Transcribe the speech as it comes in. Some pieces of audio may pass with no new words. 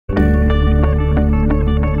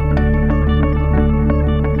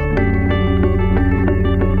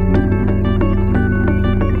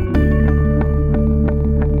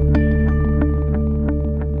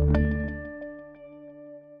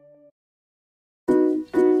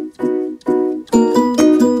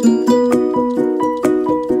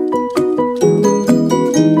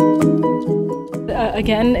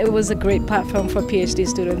again, it was a great platform for PhD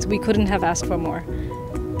students. We couldn't have asked for more.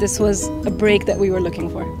 This was a break that we were looking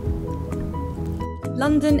for.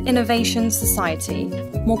 London Innovation Society,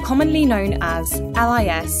 more commonly known as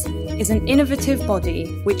LIS, is an innovative body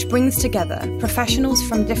which brings together professionals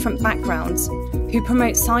from different backgrounds who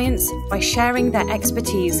promote science by sharing their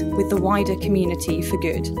expertise with the wider community for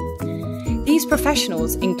good. These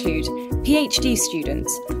professionals include PhD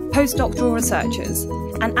students, postdoctoral researchers,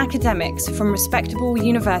 and academics from respectable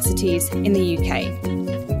universities in the UK.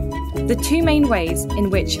 The two main ways in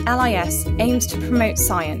which LIS aims to promote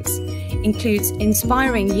science includes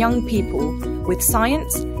inspiring young people with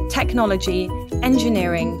science, technology,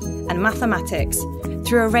 engineering, and mathematics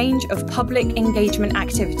through a range of public engagement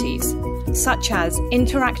activities, such as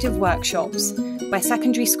interactive workshops where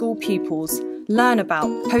secondary school pupils learn about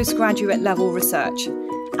postgraduate level research,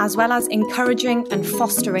 as well as encouraging and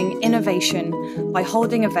fostering innovation by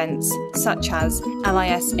holding events such as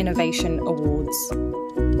LIS Innovation Awards.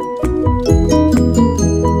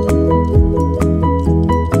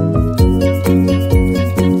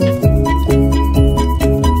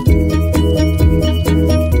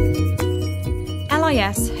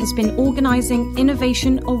 LIS has been organising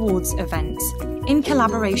Innovation Awards events in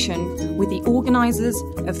collaboration with the organisers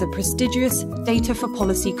of the prestigious Data for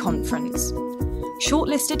Policy conference.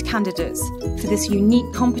 Shortlisted candidates for this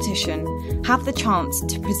unique competition have the chance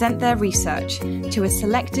to present their research to a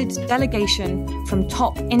selected delegation from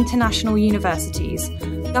top international universities,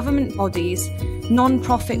 government bodies,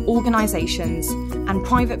 non-profit organisations, and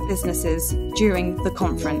private businesses during the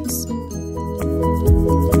conference.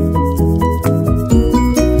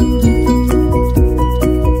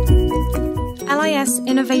 LIS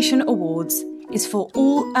Innovation Awards is for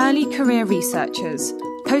all early career researchers,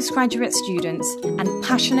 postgraduate students, and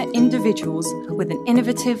passionate individuals with an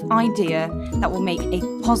innovative idea that will make a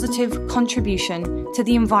positive contribution to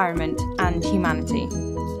the environment and humanity.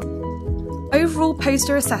 Overall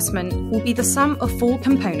poster assessment will be the sum of 4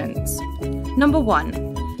 components. Number 1,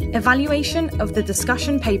 evaluation of the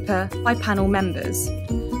discussion paper by panel members.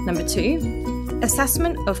 Number 2,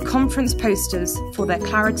 assessment of conference posters for their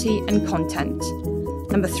clarity and content.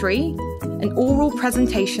 Number 3, an oral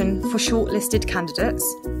presentation for shortlisted candidates.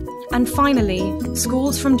 And finally,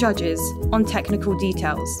 scores from judges on technical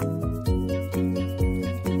details.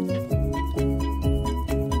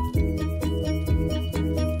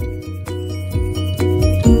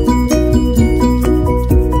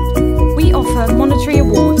 We offer monetary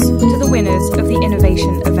awards to the winners of the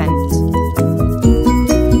innovation event.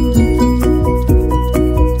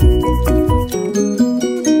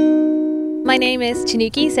 My name is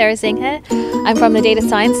Chanuki Sarah Singha. I'm from the Data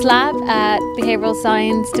Science Lab at Behavioural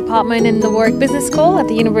Science Department in the Warwick Business School at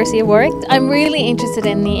the University of Warwick. I'm really interested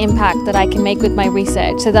in the impact that I can make with my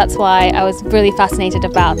research, so that's why I was really fascinated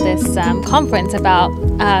about this conference about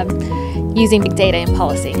using big data in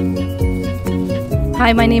policy.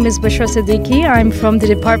 Hi, my name is Bushra Siddiqui. I'm from the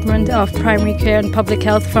Department of Primary Care and Public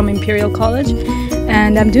Health from Imperial College,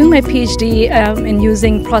 and I'm doing my PhD in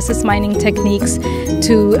using process mining techniques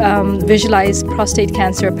to visualize prostate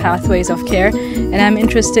cancer pathways of care. And I'm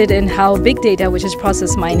interested in how big data, which is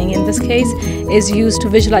process mining in this case, is used to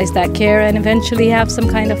visualize that care and eventually have some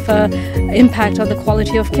kind of impact on the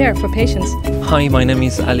quality of care for patients. Hi, my name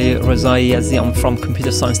is Ali Razai Yazdi. I'm from Computer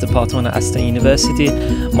Science Department at Aston University.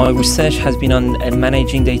 My research has been on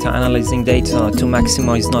managing data, analyzing data to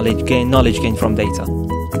maximize knowledge gain from data.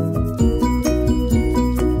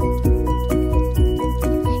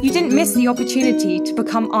 You didn't miss the opportunity to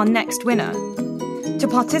become our next winner. To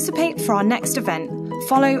participate for our next event,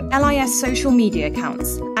 follow LIS social media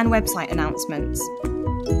accounts and website announcements.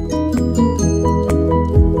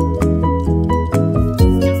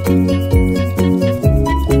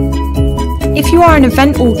 If you are an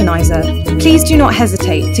event organiser, please do not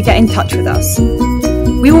hesitate to get in touch with us.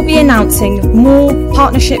 We will be announcing more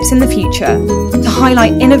partnerships in the future to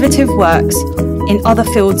highlight innovative works in other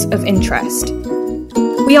fields of interest.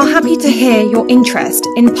 We are happy to hear your interest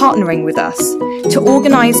in partnering with us to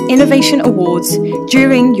organise innovation awards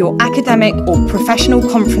during your academic or professional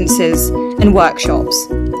conferences and workshops.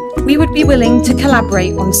 We would be willing to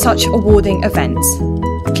collaborate on such awarding events.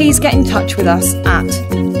 Please get in touch with us at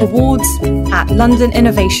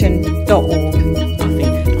awards@londoninnovation.org. I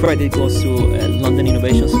think credit goes to London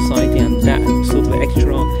Innovation Society and that sort of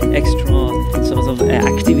extra sort of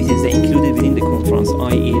activities they included within the conference,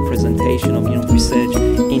 i.e. presentation of research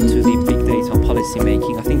into the big data policy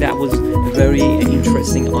making. I think that was a very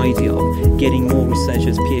interesting idea of getting more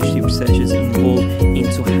researchers, PhD researchers involved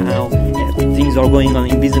into how things are going on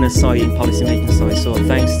in business side, in policy making side. So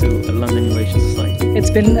thanks to London Innovation Society. It's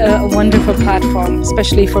been a wonderful platform,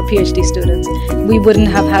 especially for PhD students. We wouldn't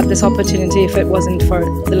have had this opportunity if it wasn't for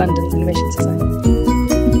the London Innovation Society.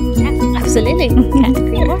 Yeah, absolutely. Can't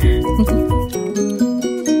agree more.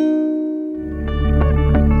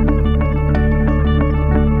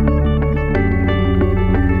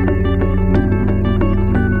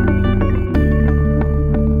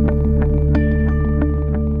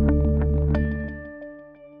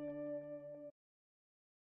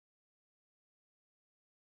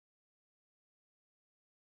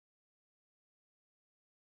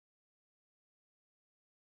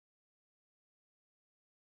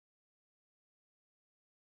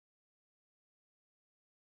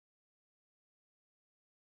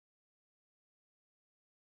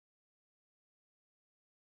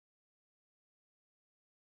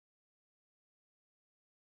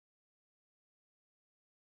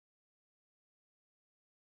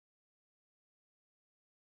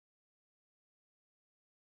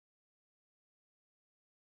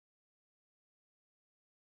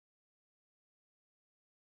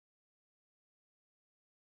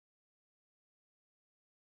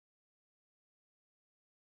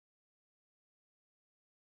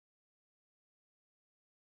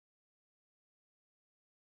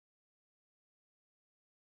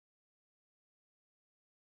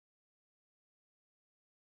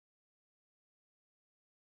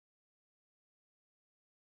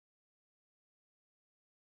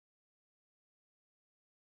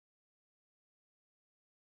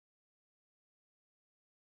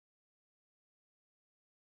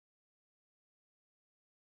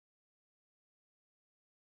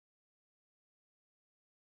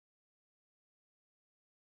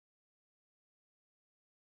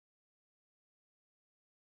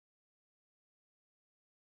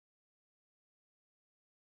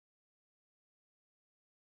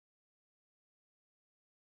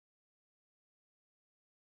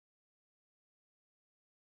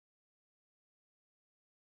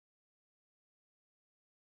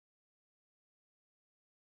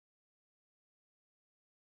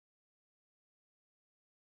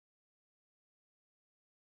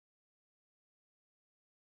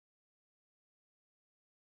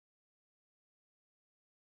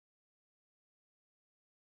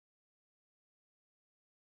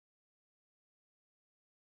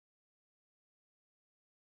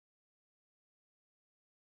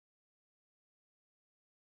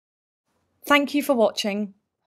 Thank you for watching.